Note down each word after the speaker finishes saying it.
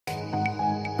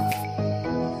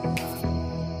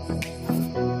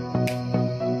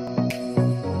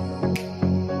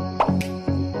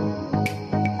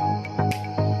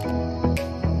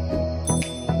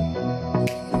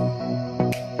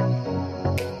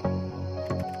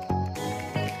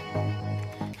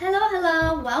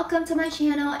Welcome to my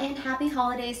channel and happy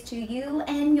holidays to you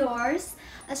and yours.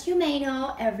 As you may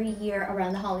know, every year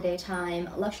around the holiday time,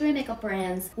 luxury makeup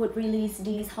brands would release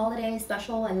these holiday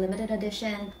special and limited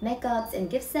edition makeups and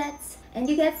gift sets. And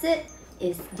you guessed it,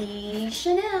 is the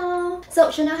Chanel.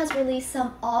 So Chanel has released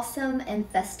some awesome and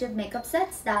festive makeup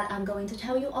sets that I'm going to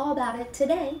tell you all about it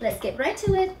today. Let's get right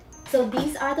to it. So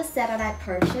these are the set that I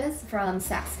purchased from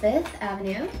Saks Fifth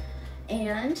Avenue,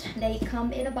 and they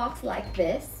come in a box like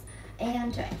this.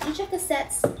 And each of the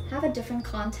sets have a different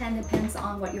content, depends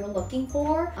on what you're looking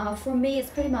for. For me, it's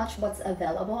pretty much what's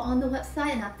available on the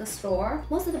website and at the store.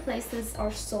 Most of the places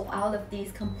are sold out of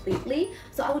these completely,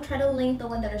 so I will try to link the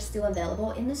ones that are still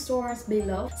available in the stores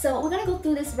below. So we're gonna go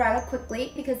through this rather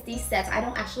quickly because these sets I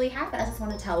don't actually have, but I just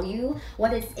want to tell you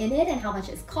what is in it and how much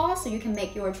it costs so you can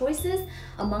make your choices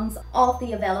amongst all of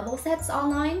the available sets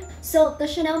online. So the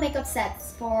Chanel makeup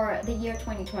sets for the year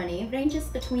 2020 ranges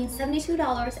between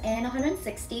 $72 and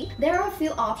 $160. There are a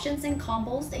few options and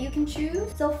combos that you can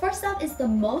choose. So first up is the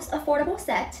most affordable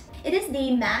set. It is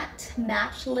the Matte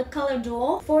Match Lip Color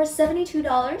Duo for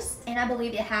 $72, and I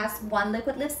believe it has one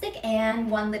liquid lipstick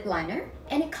and one lip liner.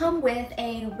 And it comes with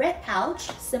a red pouch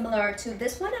similar to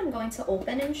this one. I'm going to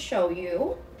open and show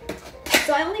you.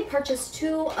 So I only purchased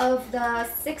 2 of the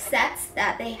 6 sets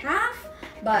that they have,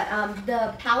 but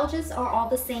the pouches are all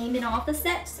the same in all of the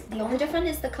sets. The only difference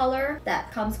is the color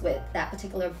that comes with that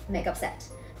particular makeup set.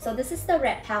 So this is the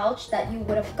red pouch that you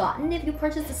would have gotten if you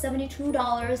purchased the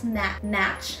 $72 Matte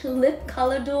Match Lip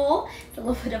Color Duo. It's a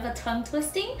little bit of a tongue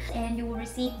twisting. And you will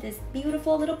receive this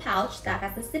beautiful little pouch that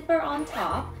has a zipper on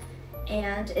top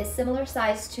and is similar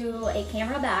size to a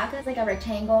camera bag. It's like a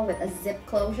rectangle with a zip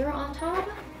closure on top.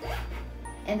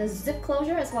 And the zip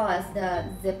closure as well as the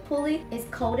zip pulley is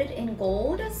coated in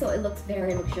gold, so it looks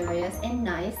very luxurious and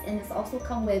nice. And it's also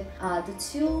come with the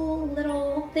 2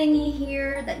 little thingy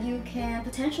here that you can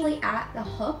potentially add the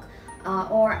hook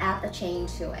or add the chain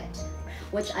to it,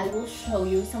 which I will show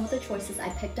you some of the choices I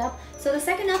picked up. So the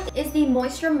second up is the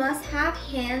Moisture Must Have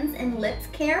Hands and Lips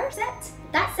Care set.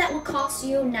 That set will cost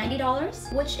you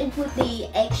 $90, which includes the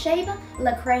Egg Shape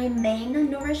La Creme Main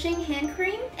Nourishing Hand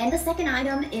Cream. And the second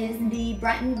item is the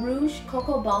Brighton Rouge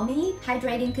Cocoa Balmy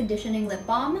Hydrating Conditioning Lip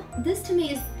Balm. This to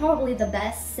me is probably the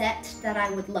best set that I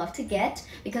would love to get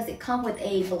because it comes with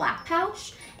a black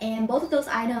pouch, and both of those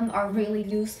items are really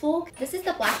useful. This is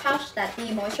the black pouch that the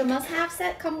Moisture Must Have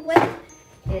set comes with.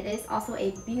 It is also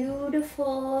a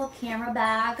beautiful camera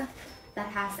bag that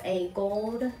has a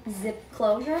gold zip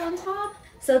closure on top.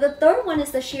 So the third one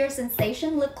is the Sheer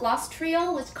Sensation Lip Gloss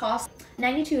Trio, which costs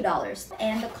 $92.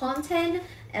 And the content,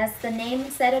 as the name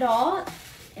said it all,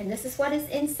 and this is what is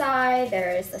inside.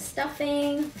 There is the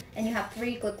stuffing, and you have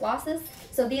 3 lip glosses.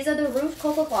 So these are the Rouge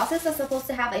Cocoa glosses that's supposed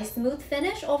to have a smooth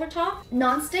finish over top,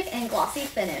 non-stick and glossy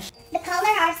finish. The color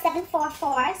are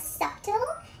 744 Subtle,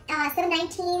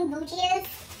 719 Bougies,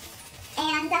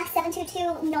 and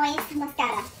 722 Noise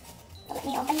Mascara. So let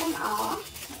me open them all.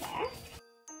 There.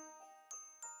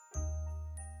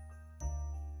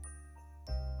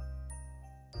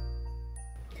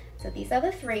 So these are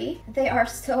the 3. They are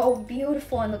so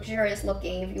beautiful and luxurious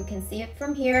looking. If you can see it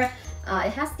from here,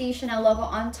 it has the Chanel logo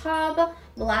on top,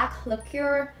 black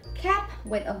liqueur cap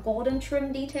with a golden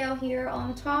trim detail here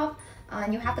on top.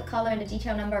 And you have the color and the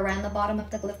detail number around the bottom of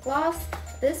the lip gloss.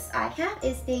 This I have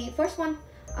is the first one,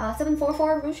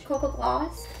 744 Rouge Cocoa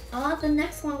Gloss. The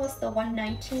next one was the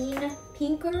 119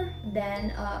 Pinker,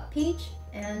 then Peach.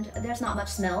 And there's not much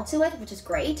smell to it, which is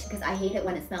great because I hate it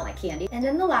when it smells like candy. And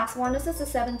then the last one, this is a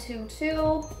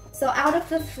 722. So out of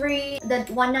the 3, the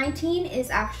 119 is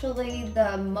actually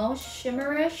the most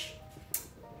shimmerish.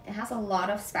 It has a lot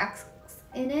of specs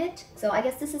in it. So I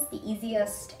guess this is the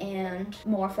easiest and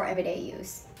more for everyday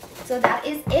use. So that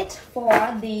is it for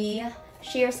the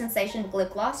Sheer Sensation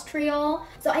Lip Gloss Trio.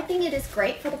 So I think it is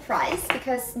great for the price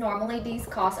because normally these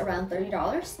cost around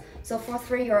 $30. So for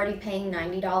 3 you're already paying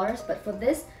 $90, but for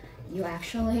this you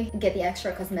actually get the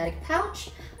extra cosmetic pouch,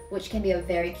 which can be a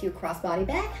very cute crossbody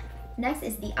bag. Next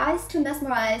is the Eyes to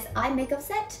Mesmerize Eye Makeup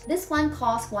Set. This one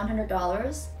costs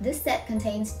 $100. This set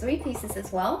contains 3 pieces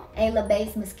as well. A La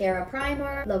Base Mascara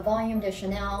Primer, La Volume de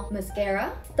Chanel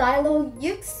Mascara, Stylo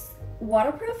Yux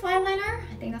waterproof eyeliner,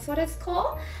 I think that's what it's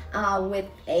called, with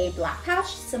a black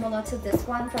pouch similar to this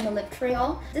one from the Lip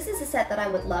Trio. This is a set that I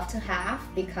would love to have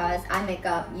because eye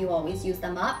makeup, you always use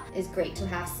them up. It's great to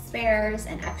have spares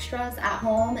and extras at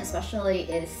home, especially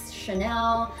it's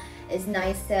Chanel. It's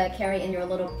nice to carry in your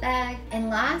little bag.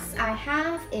 And last I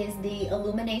have is the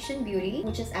Illumination Beauty,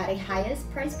 which is at a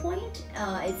highest price point.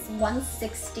 It's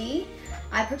 $160.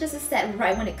 I purchased this set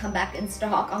right when it come back in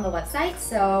stock on the website,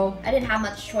 so I didn't have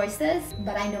much choices,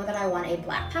 but I know that I want a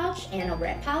black pouch and a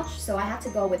red pouch, so I had to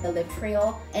go with the Lip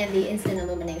Trio and the Instant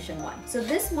Illumination one. So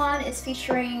this one is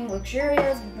featuring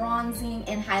luxurious bronzing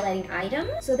and highlighting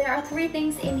items. So there are 3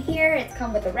 things in here. It's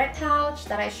come with a red pouch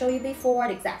that I showed you before,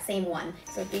 the exact same one.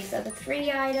 So these are the 3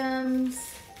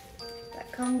 items that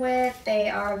come with. They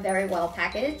are very well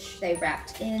packaged. They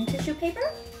wrapped in tissue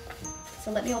paper.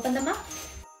 So let me open them up.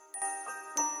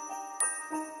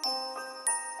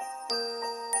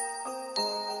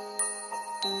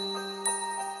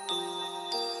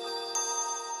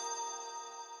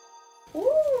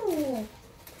 Ooh,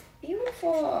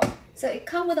 beautiful. So it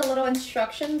comes with a little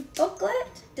instruction booklet.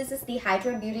 This is the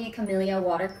Hydra Beauty Camellia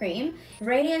Water Cream.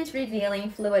 Radiance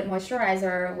Revealing Fluid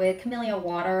Moisturizer with Camellia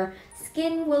Water.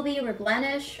 Skin will be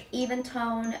replenished, even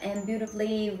toned, and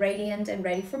beautifully radiant and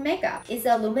ready for makeup. It's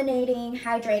an illuminating,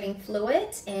 hydrating fluid,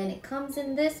 and it comes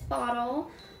in this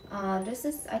bottle. This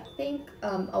is, I think,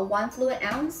 a 1 fluid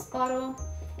ounce bottle.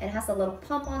 It has a little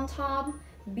pump on top.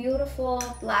 Beautiful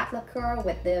black lacquer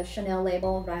with the Chanel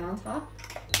label right on top.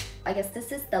 I guess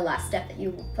this is the last step that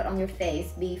you put on your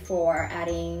face before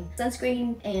adding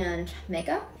sunscreen and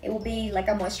makeup. It will be like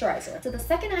a moisturizer. So the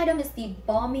second item is the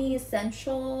Balmy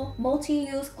Essential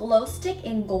Multi-Use Glow Stick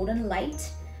in Golden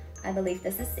Light. I believe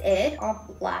this is it.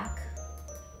 All black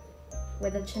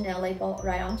with a Chanel label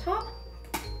right on top.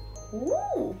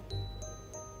 Ooh!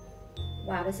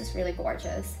 Wow, this is really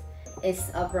gorgeous.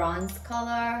 It's a bronze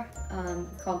color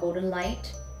called Golden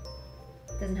Light.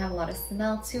 Doesn't have a lot of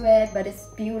smell to it, but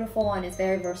it's beautiful and it's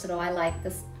very versatile. I like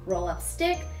this roll-up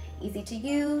stick, easy to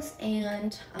use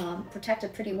and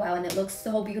protected pretty well, and it looks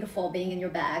so beautiful being in your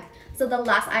bag. So the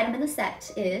last item in the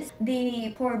set is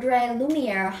the Poudre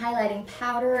Lumiere Highlighting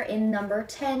Powder in number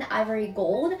 10 Ivory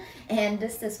Gold, and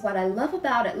this is what I love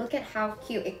about it. Look at how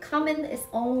cute. It comes in its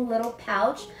own little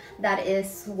pouch that is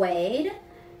suede,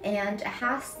 and it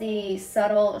has the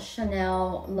subtle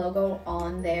Chanel logo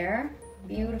on there.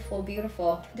 Beautiful,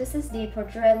 beautiful. This is the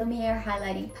Poudre Lumiere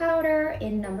Highlighting Powder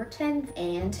in number 10,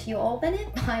 and you open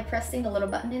it by pressing the little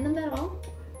button in the middle.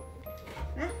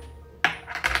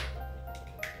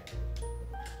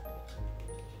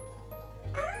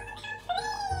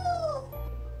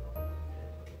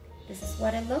 This is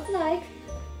what it looked like.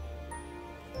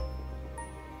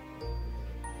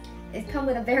 It comes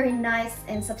with a very nice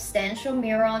and substantial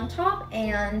mirror on top,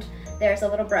 and there's a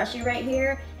little brushie right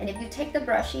here. And if you take the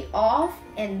brushie off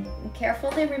and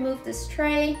carefully remove this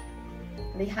tray,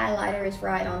 the highlighter is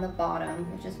right on the bottom,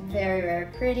 which is very, very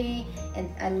pretty.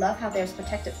 And I love how there's a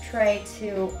protective tray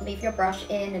to leave your brush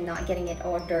in and not getting it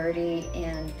all dirty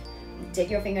and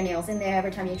dig your fingernails in there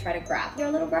every time you try to grab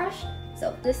your little brush.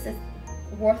 So this is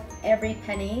worth every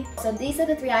penny. So these are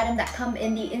the 3 items that come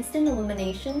in the Instant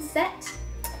Illumination set.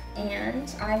 And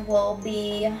I will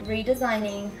be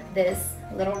redesigning this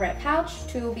little red pouch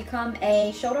to become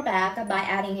a shoulder bag by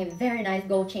adding a very nice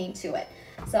gold chain to it.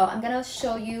 So I'm gonna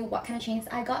show you what kind of chains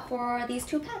I got for these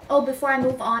 2 packs. Oh, before I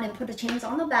move on and put the chains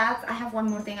on the bags, I have one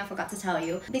more thing I forgot to tell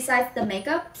you. Besides the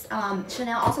makeups,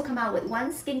 Chanel also come out with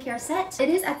 1 skincare set. It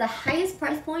is at the highest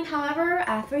price point, however,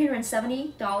 at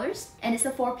 $370, and it's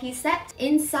a 4-piece set.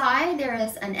 Inside, there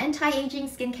is an anti-aging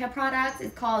skincare product.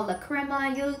 It's called La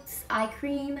Crema Youth's Eye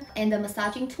Cream and the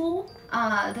massaging tool.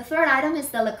 The third item is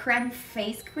the La Creme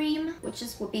face cream, which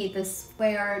would be the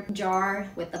square jar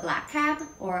with the black cap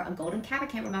or a golden cap.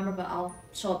 I can't remember, but I'll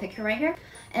show a picture right here.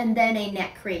 And then a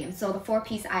neck cream. So the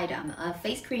 4-piece item: a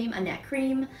face cream, a neck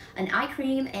cream, an eye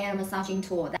cream, and a massaging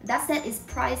tool. That set is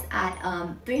priced at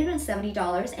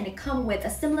 $370, and it comes with a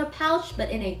similar pouch but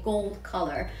in a gold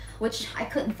color, which I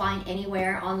couldn't find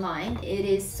anywhere online. It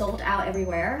is sold out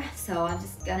everywhere, so I'm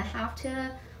just gonna have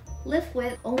to live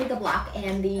with only the black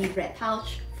and the red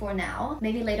pouch for now.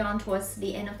 Maybe later on towards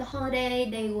the end of the holiday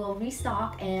they will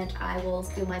restock and I will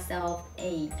steal myself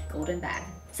a golden bag.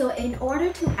 So in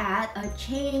order to add a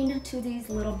chain to these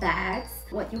little bags,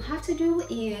 what you have to do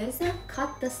is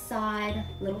cut the side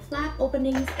little flap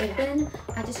openings open.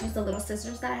 I just use the little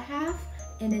scissors that I have,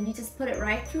 and then you just put it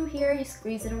right through here. You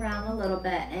squeeze it around a little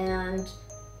bit and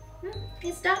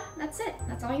it's done. That's it.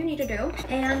 That's all you need to do.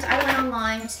 And I went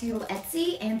online to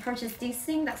Etsy and purchased this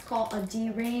thing that's called a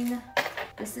D-ring.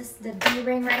 This is the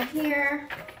D-ring right here.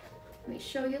 Let me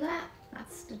show you that.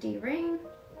 That's the D-ring.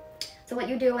 So what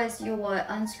you do is you will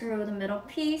unscrew the middle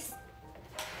piece.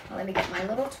 Well, let me get my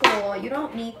little tool. You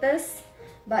don't need this,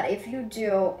 but if you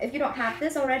don't have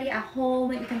this already at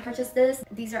home, you can purchase this.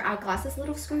 These are eyeglasses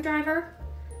little screwdriver.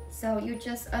 So you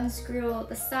just unscrew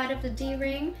the side of the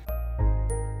D-ring.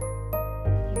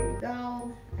 Here you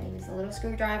go. I use a little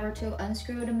screwdriver to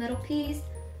unscrew the middle piece.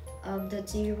 of the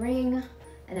D-ring,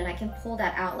 and then I can pull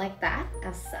that out like that,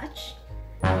 as such.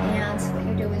 And what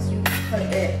you do is you put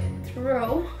it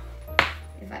through,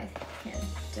 if I can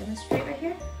demonstrate right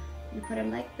here, you put it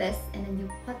like this, and then you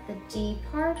put the D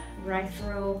part right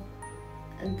through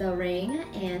the ring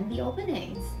and the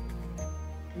openings,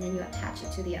 and then you attach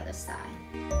it to the other side.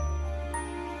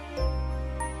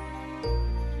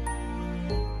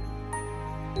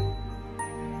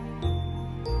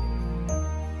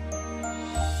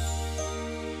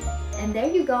 And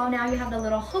there you go, now you have the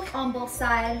little hook on both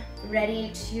sides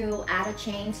ready to add a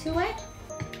chain to it.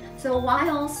 So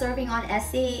while surfing on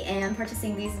Etsy and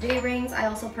purchasing these D-rings, I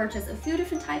also purchased a few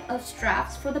different types of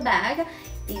straps for the bag.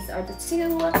 These are the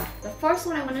two. The first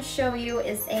one I want to show you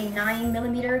is a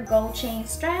 9mm gold chain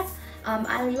strap.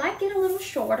 I like it a little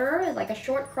shorter, like a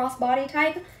short crossbody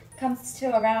type. Comes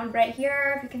to around right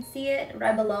here, if you can see it,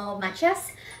 right below my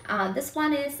chest. This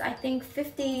one is, I think,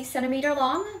 50 centimeter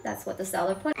long. That's what the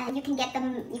seller put. You can get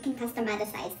them, you can customize the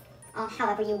size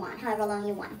however you want, however long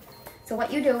you want. So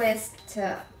what you do is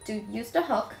to use the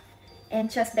hook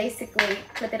and just basically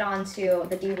clip it onto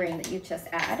the D-ring that you just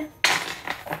add.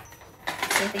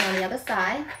 Same thing on the other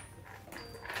side.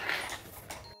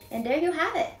 And there you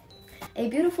have it. A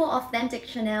beautiful, authentic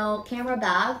Chanel camera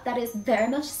bag that is very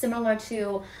much similar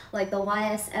to like the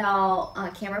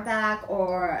YSL camera bag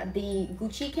or the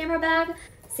Gucci camera bag.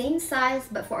 Same size,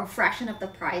 but for a fraction of the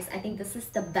price. I think this is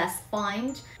the best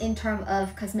find in terms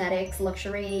of cosmetics,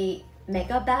 luxury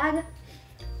makeup bag.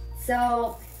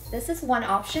 So this is one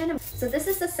option. So this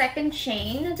is the second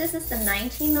chain. This is the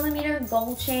 19mm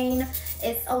gold chain.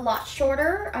 It's a lot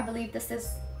shorter. I believe this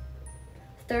is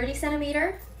 30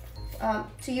 centimeter.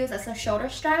 To use as a shoulder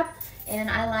strap, and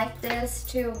I like this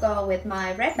to go with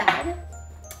my red bag.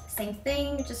 Same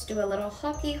thing, just do a little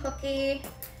hooky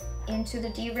into the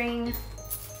D-ring,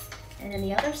 and then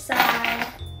the other side,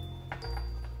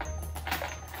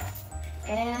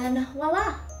 and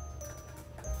voila,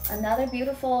 another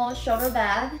beautiful shoulder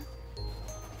bag.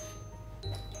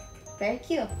 Very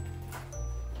cute.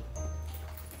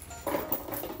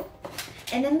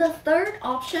 And then the third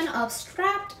option of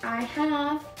strapped, I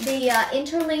have the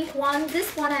interlink one.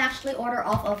 This one I actually ordered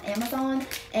off of Amazon,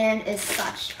 and is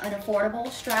such an affordable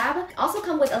strap. Also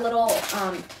come with a little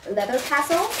leather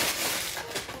tassel.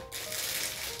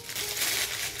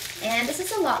 And this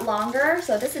is a lot longer,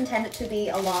 so this is intended to be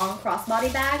a long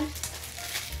crossbody bag.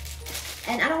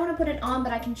 And I don't want to put it on,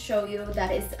 but I can show you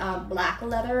that it's black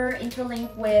leather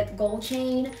interlink with gold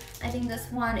chain. I think this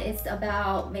one is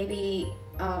about maybe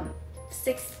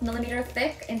 6mm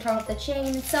thick in terms of the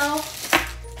chain itself,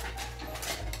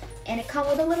 and it comes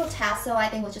with a little tassel, I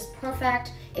think, which is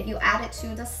perfect. If you add it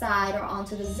to the side or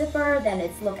onto the zipper, then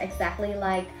it's look exactly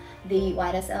like the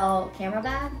YSL camera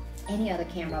bag. Any other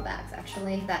camera bags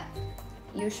actually that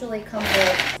usually come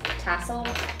with tassel.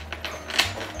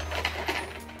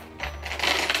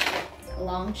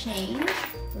 Long chain,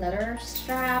 leather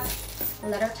strap,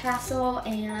 leather tassel,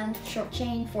 and short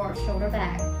chain for shoulder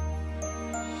bag.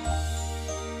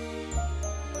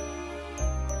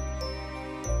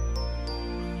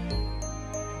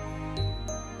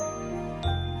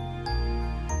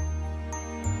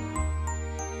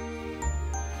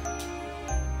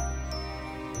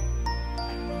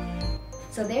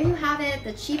 So there you have it,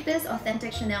 the cheapest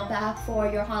authentic Chanel bag for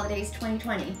your holidays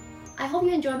 2020. I hope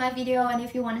you enjoyed my video, and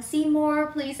if you want to see more,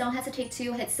 please don't hesitate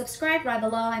to hit subscribe right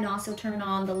below, and also turn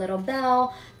on the little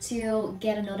bell to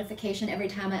get a notification every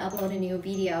time I upload a new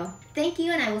video. Thank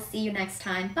you, and I will see you next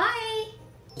time. Bye!